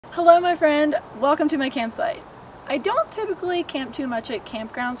Hello my friend, welcome to my campsite. I don't typically camp too much at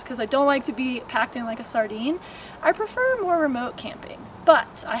campgrounds because I don't like to be packed in like a sardine. I prefer more remote camping,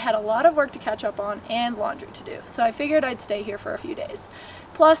 but I had a lot of work to catch up on and laundry to do, so I figured I'd stay here for a few days.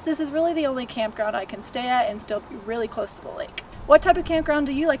 Plus, this is really the only campground I can stay at and still be really close to the lake. What type of campground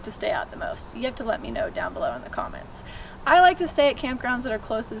do you like to stay at the most? You have to let me know down below in the comments. I like to stay at campgrounds that are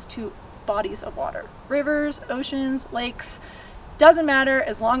closest to bodies of water. Rivers, oceans, lakes. Doesn't matter,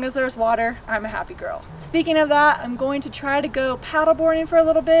 as long as there's water, I'm a happy girl. Speaking of that, I'm going to try to go paddleboarding for a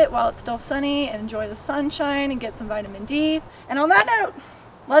little bit while it's still sunny and enjoy the sunshine and get some vitamin D. And on that note,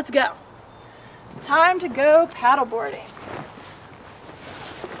 let's go. Time to go paddleboarding.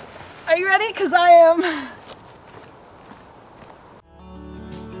 Are you ready? Because I am.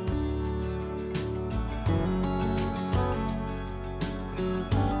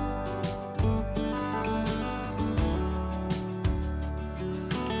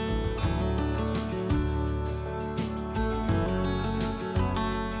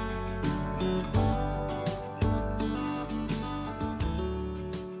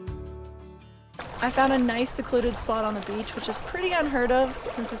 I found a nice secluded spot on the beach, which is pretty unheard of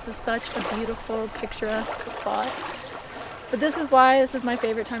since this is such a beautiful, picturesque spot. But this is why this is my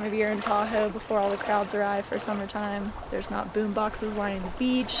favorite time of year in Tahoe before all the crowds arrive for summertime. There's not boom boxes lining the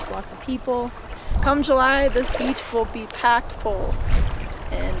beach, lots of people. Come July, this beach will be packed full.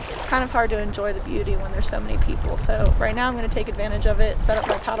 And it's kind of hard to enjoy the beauty when there's so many people. So right now I'm going to take advantage of it, set up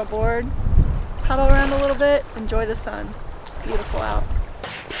my paddle board, paddle around a little bit, enjoy the sun. It's beautiful out.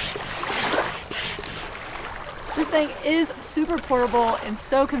 This thing is super portable and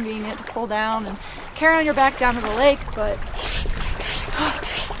so convenient to pull down and carry on your back down to the lake, but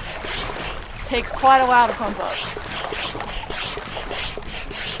takes quite a while to pump up.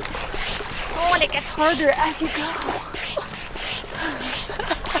 Oh, and it gets harder as you go.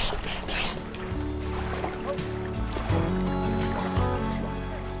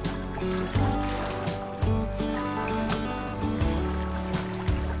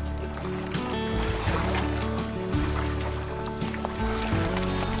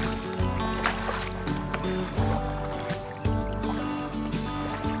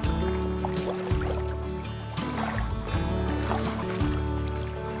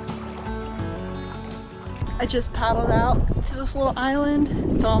 I just paddled out to this little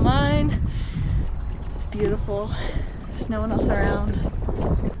island. It's all mine. It's beautiful. There's no one else around.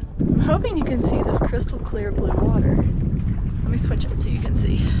 I'm hoping you can see this crystal clear blue water. Let me switch it so you can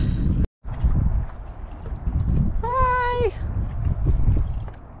see. Hi!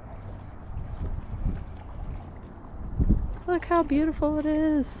 Look how beautiful it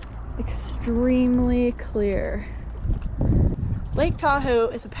is. Extremely clear. Lake Tahoe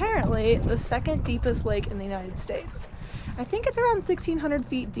is apparently the second deepest lake in the United States. I think it's around 1,600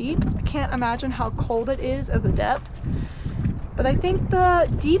 feet deep. I can't imagine how cold it is at the depth, but I think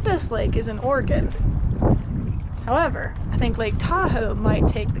the deepest lake is in Oregon. However, I think Lake Tahoe might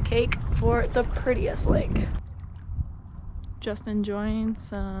take the cake for the prettiest lake. Just enjoying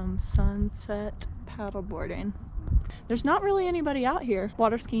some sunset paddleboarding. There's not really anybody out here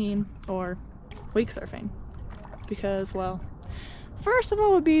water skiing or wake surfing because, well, first of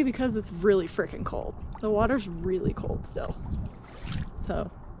all would be because it's really freaking cold. The water's really cold still.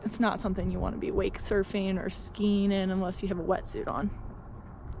 So it's not something you want to be wake surfing or skiing in unless you have a wetsuit on.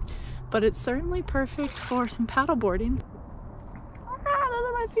 But it's certainly perfect for some paddle boarding. Ah, those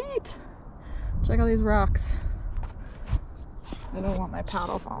are my feet. Check out these rocks. I don't want my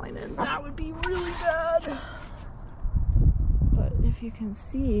paddle falling in. That would be really bad. But if you can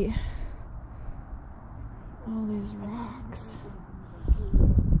see all these rocks.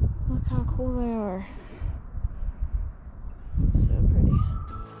 Look how cool they are. It's so pretty.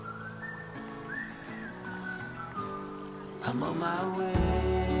 I'm on my way.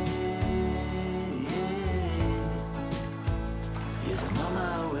 Yes, I'm on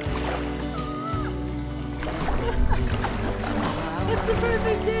my way. It's the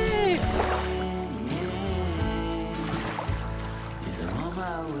perfect day. Yes, I'm on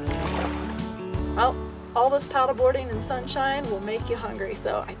my way. Well, all this paddleboarding and sunshine will make you hungry,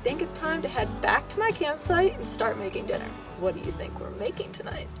 so I think it's time to head back to my campsite and start making dinner. What do you think we're making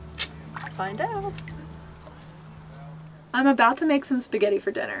tonight? Find out. I'm about to make some spaghetti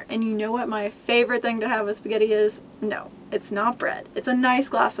for dinner, and you know what my favorite thing to have with spaghetti is? No, it's not bread. It's a nice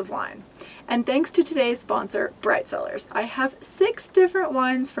glass of wine. And thanks to today's sponsor, Bright Cellars, I have 6 different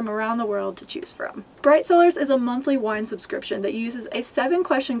wines from around the world to choose from. Bright Cellars is a monthly wine subscription that uses a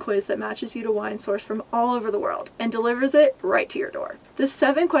 7-question quiz that matches you to wine sourced from all over the world and delivers it right to your door. The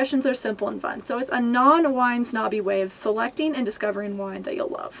 7 questions are simple and fun, so it's a non-wine snobby way of selecting and discovering wine that you'll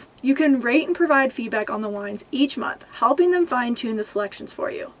love. You can rate and provide feedback on the wines each month, helping them fine-tune the selections for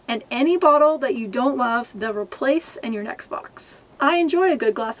you. And any bottle that you don't love, they'll replace in your next box. I enjoy a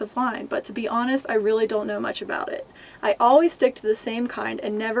good glass of wine, but to be honest, I really don't know much about it. I always stick to the same kind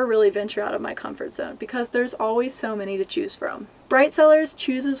and never really venture out of my comfort zone because there's always so many to choose from. Bright Cellars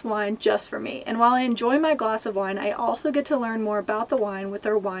chooses wine just for me, and while I enjoy my glass of wine, I also get to learn more about the wine with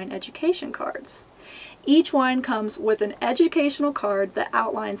their wine education cards. Each wine comes with an educational card that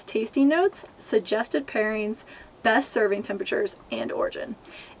outlines tasting notes, suggested pairings, best serving temperatures, and origin.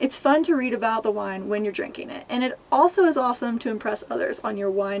 It's fun to read about the wine when you're drinking it, and it also is awesome to impress others on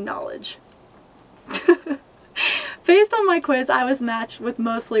your wine knowledge. Based on my quiz, I was matched with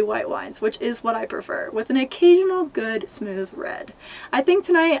mostly white wines, which is what I prefer, with an occasional good, smooth red. I think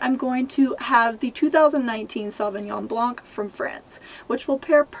tonight I'm going to have the 2019 Sauvignon Blanc from France, which will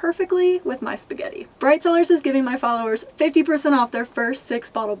pair perfectly with my spaghetti. Bright Cellars is giving my followers 50% off their first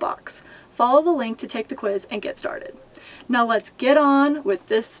 6-bottle box. Follow the link to take the quiz and get started. Now let's get on with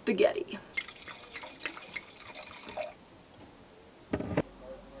this spaghetti.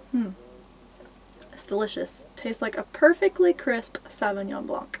 It's delicious. Tastes like a perfectly crisp Sauvignon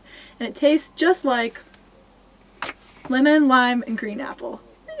Blanc. And it tastes just like lemon, lime, and green apple.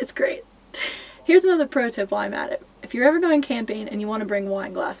 It's great. Here's another pro tip while I'm at it. If you're ever going camping and you want to bring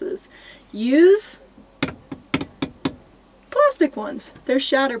wine glasses, use plastic ones. They're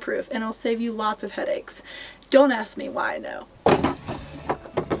shatterproof and it'll save you lots of headaches. Don't ask me why I know.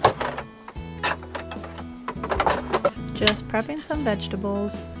 Just prepping some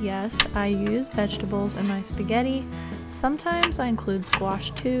vegetables. Yes, I use vegetables in my spaghetti. Sometimes I include squash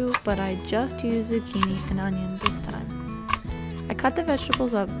too, but I just use zucchini and onion this time. I cut the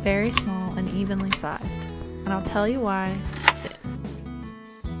vegetables up very small and evenly sized, and I'll tell you why soon.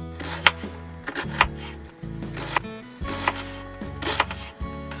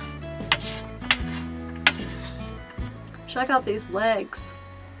 Check out these legs.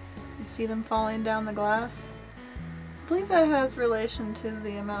 You see them falling down the glass? I believe that has relation to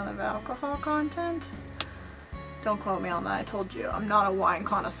the amount of alcohol content. Don't quote me on that, I told you, I'm not a wine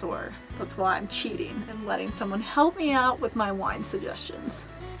connoisseur. That's why I'm cheating and letting someone help me out with my wine suggestions.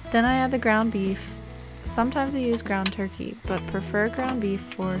 Then I add the ground beef. Sometimes I use ground turkey, but prefer ground beef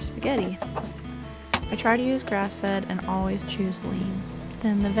for spaghetti. I try to use grass-fed and always choose lean.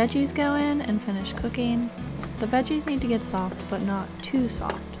 Then the veggies go in and finish cooking. The veggies need to get soft, but not too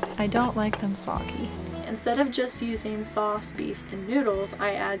soft. I don't like them soggy. Instead of just using sauce, beef, and noodles,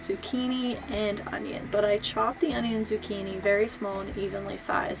 I add zucchini and onion, but I chop the onion and zucchini very small and evenly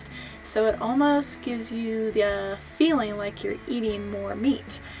sized, so it almost gives you the feeling like you're eating more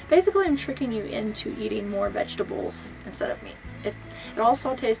meat. Basically, I'm tricking you into eating more vegetables instead of meat. It all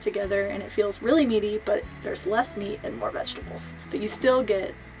sautés together and it feels really meaty, but there's less meat and more vegetables. But you still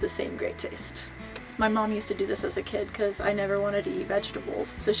get the same great taste. My mom used to do this as a kid because I never wanted to eat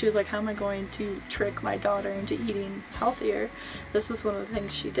vegetables. So she was like, how am I going to trick my daughter into eating healthier? This was one of the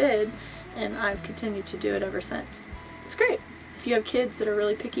things she did, and I've continued to do it ever since. It's great. If you have kids that are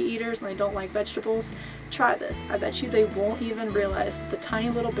really picky eaters and they don't like vegetables, try this. I bet you they won't even realize that the tiny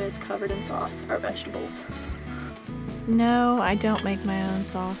little bits covered in sauce are vegetables. No, I don't make my own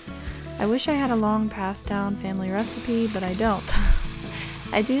sauce. I wish I had a long passed down family recipe, but I don't.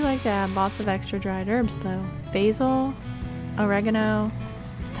 I do like to add lots of extra dried herbs though. Basil, oregano,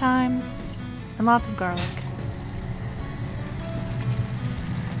 thyme, and lots of garlic.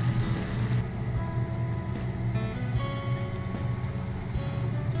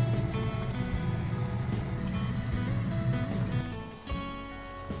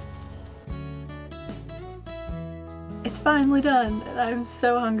 It's finally done, and I'm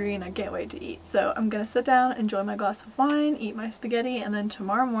so hungry and I can't wait to eat. So I'm gonna sit down, enjoy my glass of wine, eat my spaghetti, and then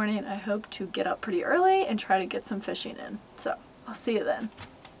tomorrow morning I hope to get up pretty early and try to get some fishing in. So I'll see you then.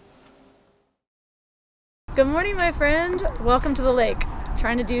 Good morning, my friend. Welcome to the lake.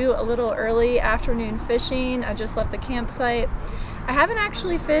 Trying to do a little early afternoon fishing. I just left the campsite. I haven't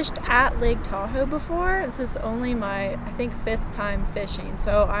actually fished at Lake Tahoe before. This is only my, I think, 5th time fishing,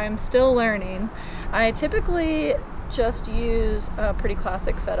 so I'm still learning. I typically just use a pretty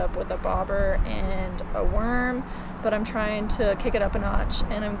classic setup with a bobber and a worm. but I'm trying to kick it up a notch,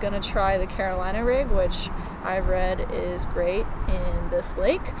 and I'm gonna try the Carolina rig, which I've read is great in this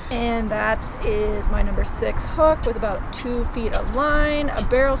lake. And that is my number 6 hook with about 2 feet of line, a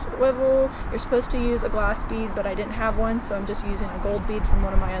barrel swivel. You're supposed to use a glass bead, but I didn't have one, so I'm just using a gold bead from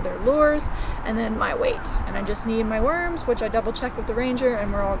one of my other lures, and then my weight. And I just need my worms, which I double checked with the ranger,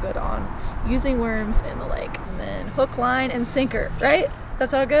 and we're all good on using worms in the lake. And then hook, line, and sinker, right?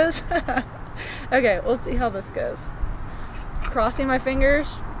 That's how it goes? Okay, let's see how this goes. Crossing my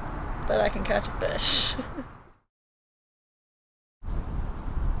fingers that I can catch a fish.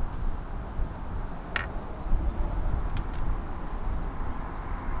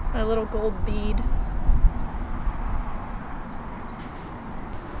 My little gold bead.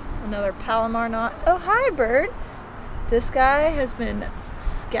 Another Palomar knot. Oh, hi, bird. This guy has been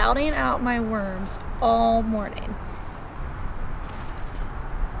scouting out my worms all morning.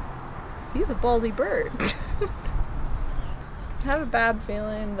 He's a ballsy bird. I have a bad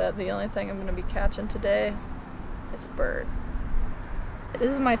feeling that the only thing I'm going to be catching today is a bird. This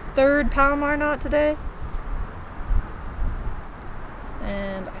is my 3rd Palomar knot today,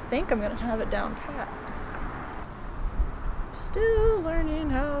 and I think I'm going to have it down pat. Still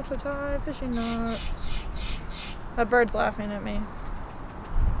learning how to tie fishing knots. That bird's laughing at me.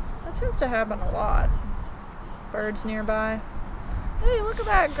 That tends to happen a lot. Birds nearby. Hey, look at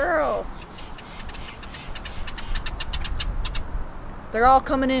that girl. They're all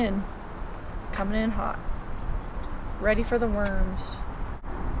coming in hot, ready for the worms.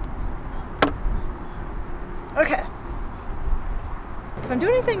 Okay. If I'm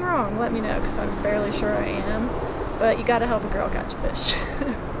doing anything wrong, let me know, because I'm fairly sure I am. But you gotta help a girl catch fish.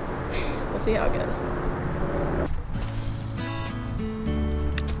 We'll see how it goes.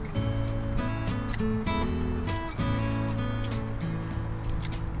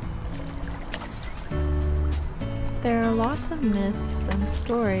 There are lots of myths and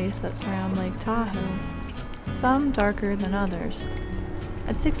stories that surround Lake Tahoe, some darker than others.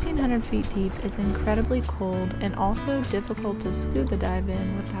 At 1,600 feet deep, it's incredibly cold and also difficult to scuba dive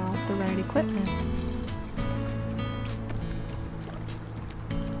in without the right equipment.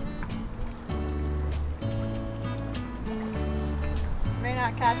 May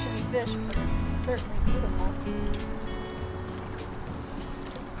not catch any fish, but it's certainly beautiful.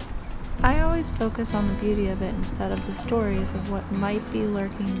 I always focus on the beauty of it instead of the stories of what might be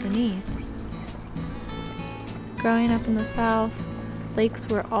lurking beneath. Growing up in the South, lakes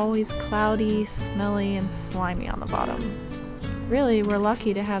were always cloudy, smelly, and slimy on the bottom. Really, we're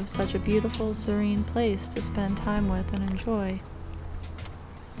lucky to have such a beautiful, serene place to spend time with and enjoy,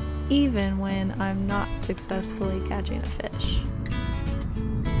 even when I'm not successfully catching a fish.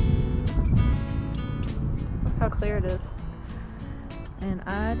 Look how clear it is. And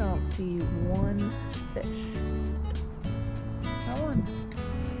I don't see one fish. Not one.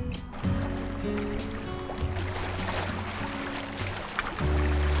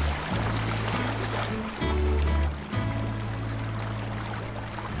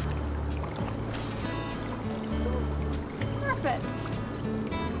 Perfect.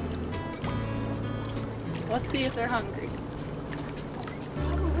 Let's see if they're hungry.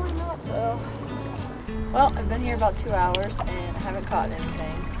 Probably not, though. Well, I've been here about 2 hours and I haven't caught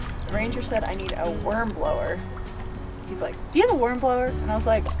anything. The ranger said I need a worm blower. He's like, do you have a worm blower? And I was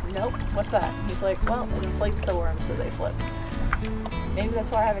like, nope, what's that? And he's like, well, it inflates the worms so they flip. Maybe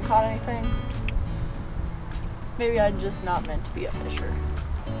that's why I haven't caught anything. Maybe I'm just not meant to be a fisher.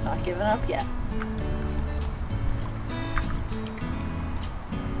 Not giving up yet.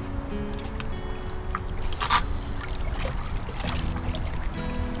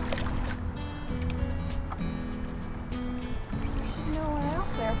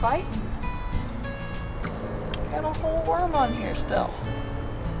 They're biting. Got a whole worm on here still.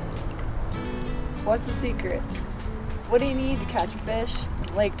 What's the secret? What do you need to catch a fish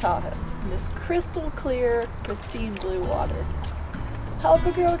in Lake Tahoe? In this crystal clear, pristine blue water. Help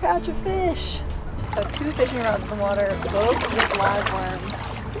a girl catch a fish. I have 2 fishing rods in the water, both with live worms.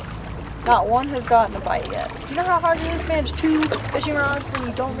 Not one has gotten a bite yet. Do you know how hard it is to manage 2 fishing rods when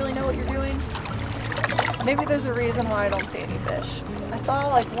you don't really know what you're doing? Maybe there's a reason why I don't see any fish. I saw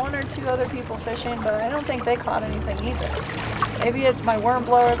like 1 or 2 other people fishing, but I don't think they caught anything either. Maybe it's my worm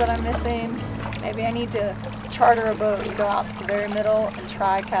blower that I'm missing. Maybe I need to charter a boat and go out to the very middle and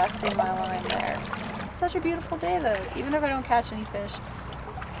try casting my line there. It's such a beautiful day though, even if I don't catch any fish.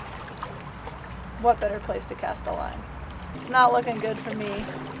 What better place to cast a line? It's not looking good for me.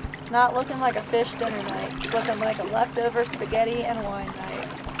 It's not looking like a fish dinner night. It's looking like a leftover spaghetti and wine night.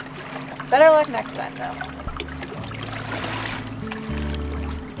 Better luck next time though.